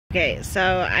Okay,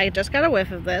 so I just got a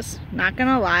whiff of this. Not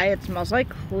gonna lie, it smells like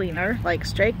cleaner, like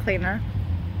straight cleaner.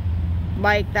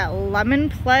 Like that lemon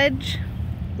pledge,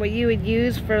 what you would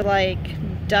use for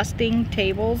like dusting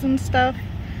tables and stuff.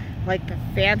 Like the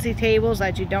fancy tables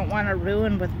that you don't want to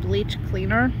ruin with bleach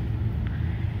cleaner.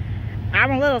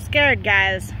 I'm a little scared,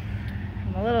 guys.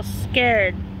 I'm a little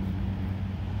scared.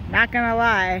 Not gonna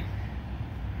lie.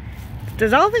 It's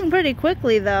dissolving pretty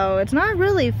quickly though. It's not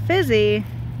really fizzy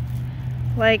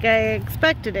like I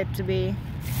expected it to be.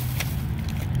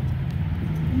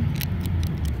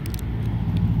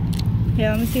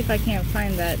 Yeah, let me see if I can't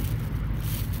find that.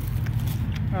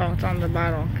 Oh, it's on the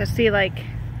bottle. Cause see, like,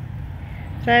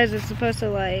 says it's supposed to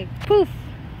like poof.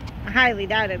 I highly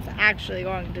doubt it's actually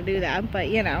going to do that, but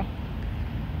you know.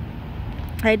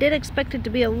 I did expect it to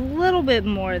be a little bit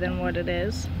more than what it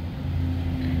is.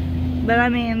 But I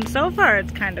mean, so far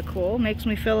it's kind of cool. Makes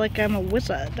me feel like I'm a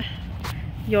wizard.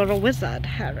 You're a wizard,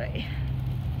 Harry.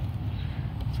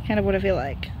 It's kind of what I feel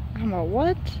like. I'm a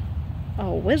what? A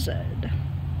wizard.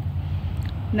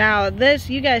 Now this,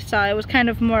 you guys saw, it was kind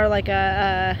of more like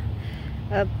a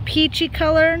peachy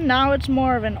color. Now it's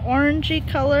more of an orangey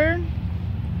color.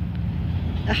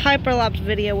 A hyperlapse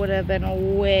video would have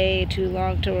been way too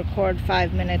long to record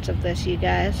 5 minutes of this, you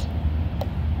guys.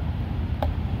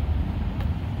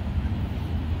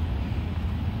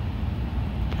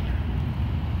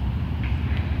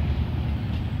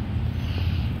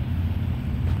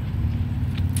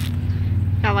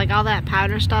 Got like all that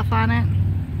powder stuff on it.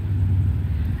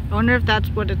 I wonder if that's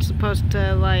what it's supposed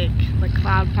to, like, the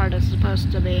cloud part is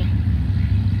supposed to be.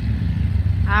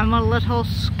 I'm a little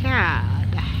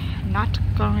scared. Not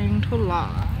going to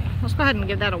lie. Let's go ahead and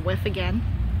give that a whiff again.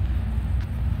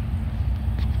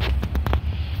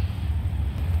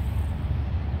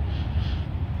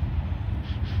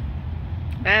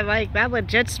 That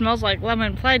legit smells like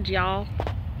lemon pledge, y'all.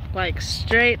 Like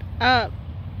straight up.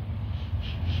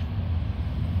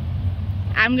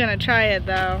 I'm gonna try it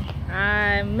though.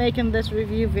 I'm making this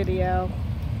review video.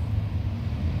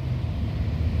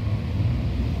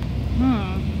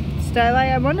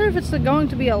 I wonder if it's going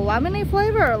to be a lemony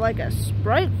flavor or like a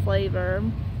Sprite flavor.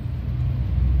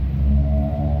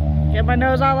 Get my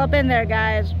nose all up in there,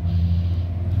 guys.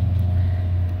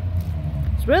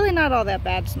 It's really not all that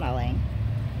bad smelling.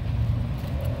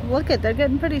 Look at, they're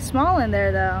getting pretty small in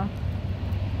there though.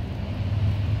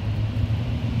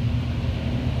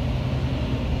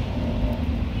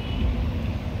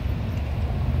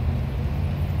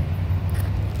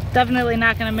 Definitely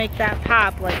not gonna make that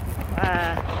pop like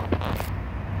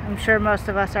I'm sure most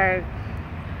of us are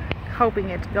hoping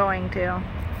it's going to.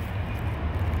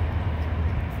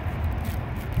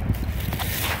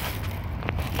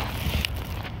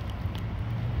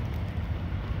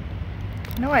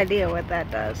 No idea what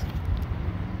that does.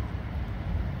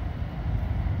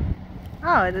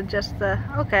 Oh, it's just the,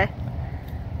 okay.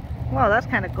 Well, that's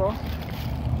kind of cool.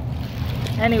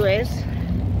 Anyways,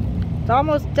 it's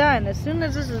almost done. As soon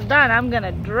as this is done, I'm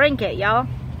gonna drink it, y'all.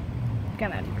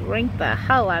 Gonna drink the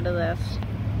hell out of this.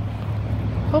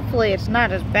 Hopefully it's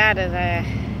not as bad as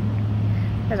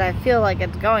I feel like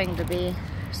it's going to be.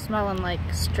 Smelling like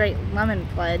straight lemon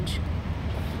pledge.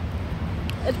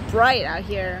 It's bright out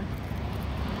here.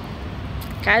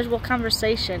 Casual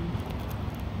conversation.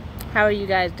 How are you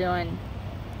guys doing?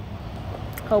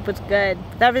 Hope it's good.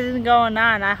 With everything going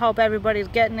on, I hope everybody's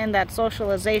getting in that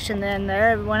socialization then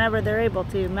whenever they're able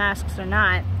to, masks or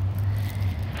not.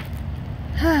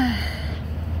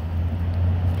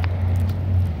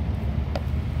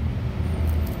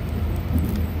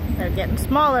 They're getting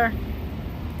smaller.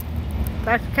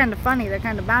 That's kind of funny. They're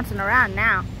kind of bouncing around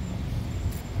now.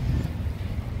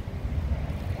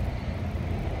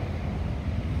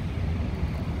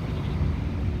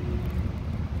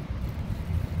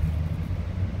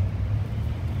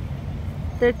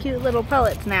 They're cute little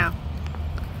pellets now.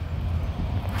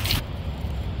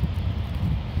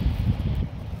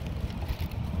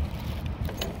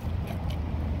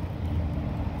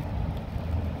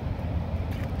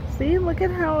 See, look at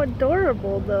how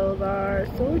adorable those are.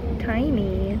 So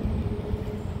tiny.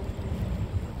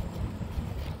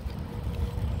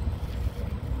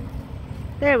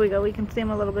 There we go. We can see them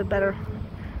a little bit better.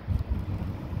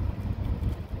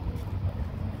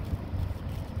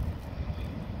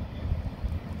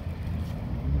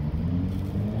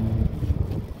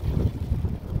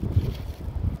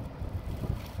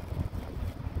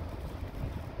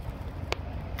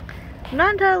 I'm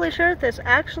not entirely sure if this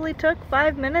actually took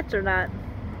 5 minutes or not.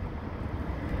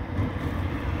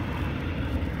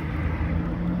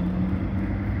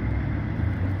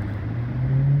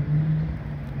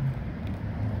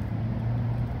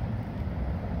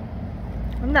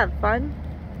 I'm Isn't that fun?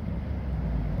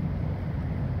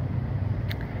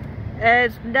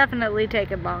 It's definitely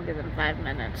taken longer than 5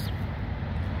 minutes.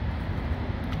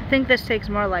 I think this takes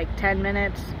more like 10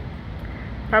 minutes.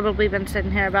 Probably been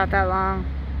sitting here about that long.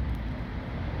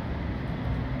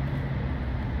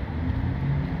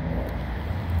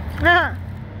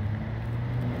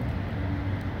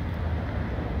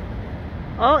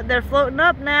 Oh, they're floating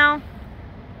up now.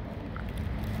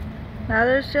 Now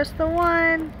there's just the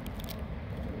one.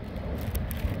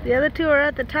 The other two are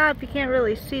at the top. You can't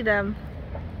really see them.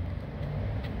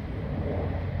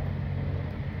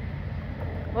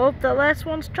 Oh, the last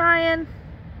one's trying.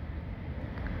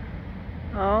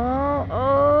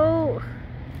 Oh.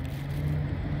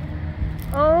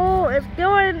 Oh, it's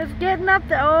going. It's getting up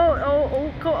there. Oh,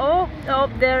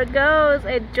 there it goes.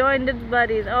 It joined its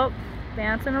buddies. Oh,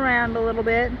 bouncing around a little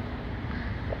bit.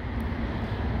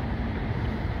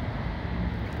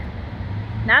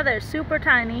 Now they're super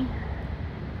tiny.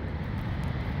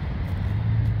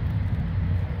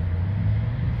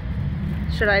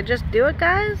 Should I just do it,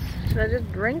 guys? Should I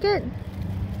just drink it?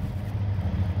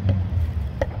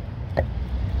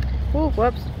 Ooh,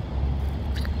 whoops.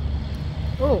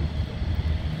 Ooh.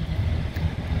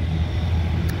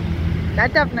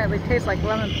 That definitely tastes like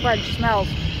lemon fudge smells.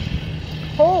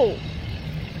 Oh!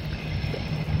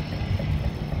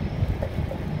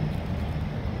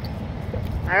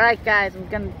 Alright guys, I'm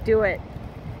gonna do it.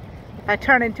 If I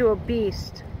turn into a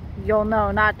beast, you'll know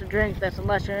not to drink this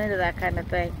unless you're into that kind of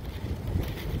thing.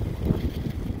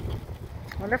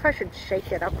 I wonder if I should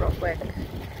shake it up real quick.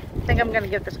 I think I'm gonna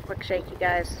give this a quick shake, you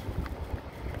guys.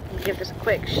 I'm gonna give this a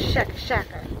quick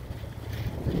shaka.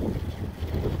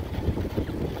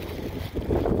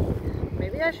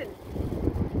 Maybe I should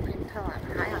wait until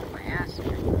I'm high on my ass to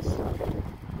drink this.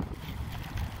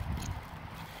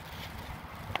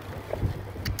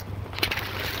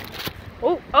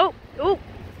 Oh!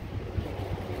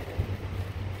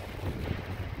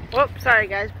 Whoops, sorry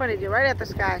guys, pointed you right at the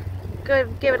sky.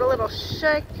 Good, give it a little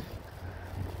shake.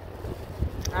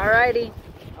 Alrighty,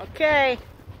 okay.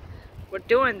 We're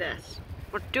doing this.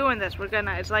 We're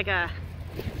gonna, it's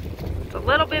a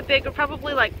little bit bigger,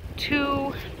 probably like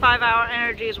 2 5-hour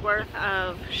energies worth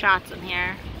of shots in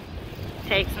here.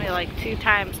 Takes me like 2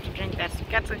 times to drink this.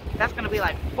 That's gonna be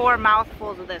like 4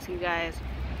 mouthfuls of this, you guys.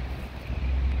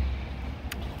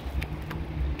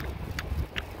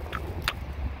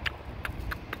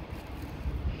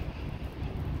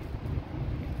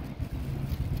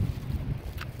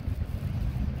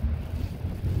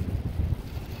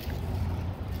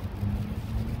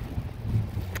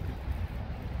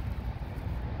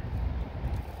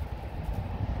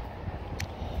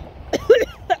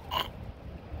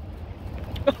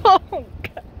 Oh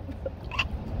God.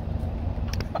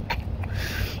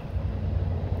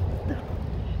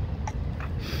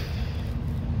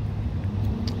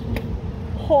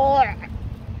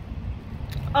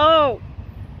 Oh.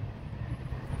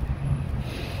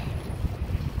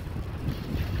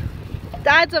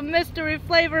 That's a mystery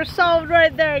flavor solved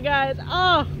right there, guys.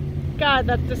 Oh God,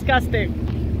 that's disgusting.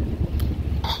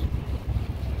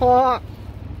 Oh.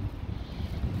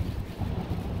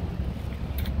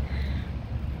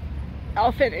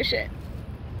 I'll finish it.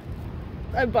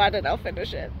 I bought it, I'll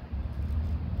finish it.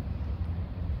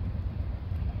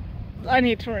 I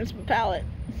need to rinse my palate.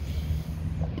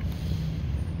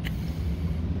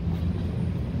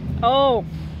 Oh.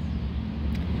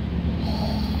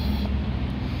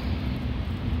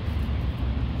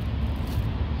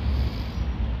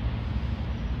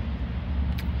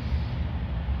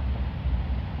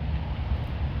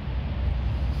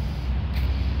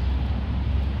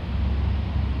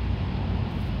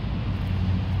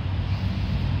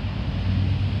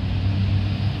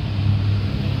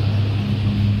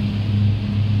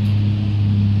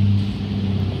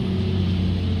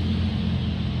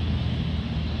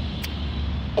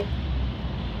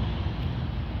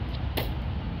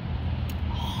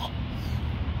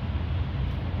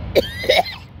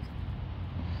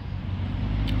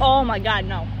 Oh my God,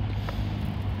 no.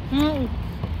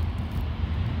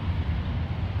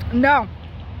 No.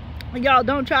 Y'all,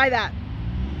 don't try that.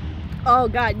 Oh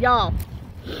God, y'all.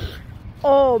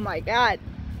 Oh my God.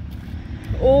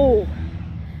 Oh.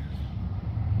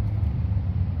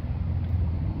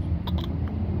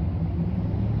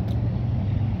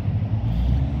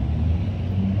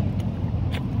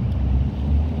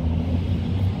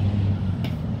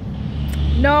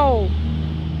 No.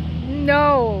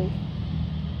 No.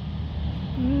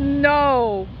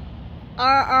 No.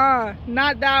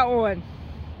 Not that one.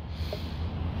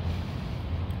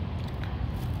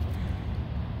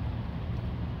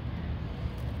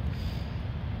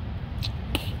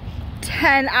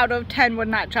 10 out of 10 would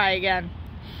not try again.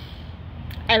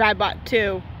 And I bought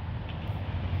 2.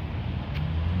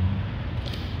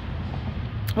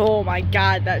 Oh my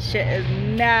god, that shit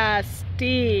is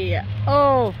nasty.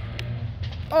 Oh.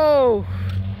 Oh.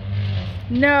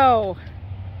 No.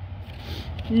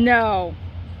 No.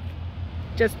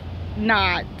 Just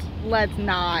not. Let's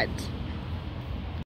not.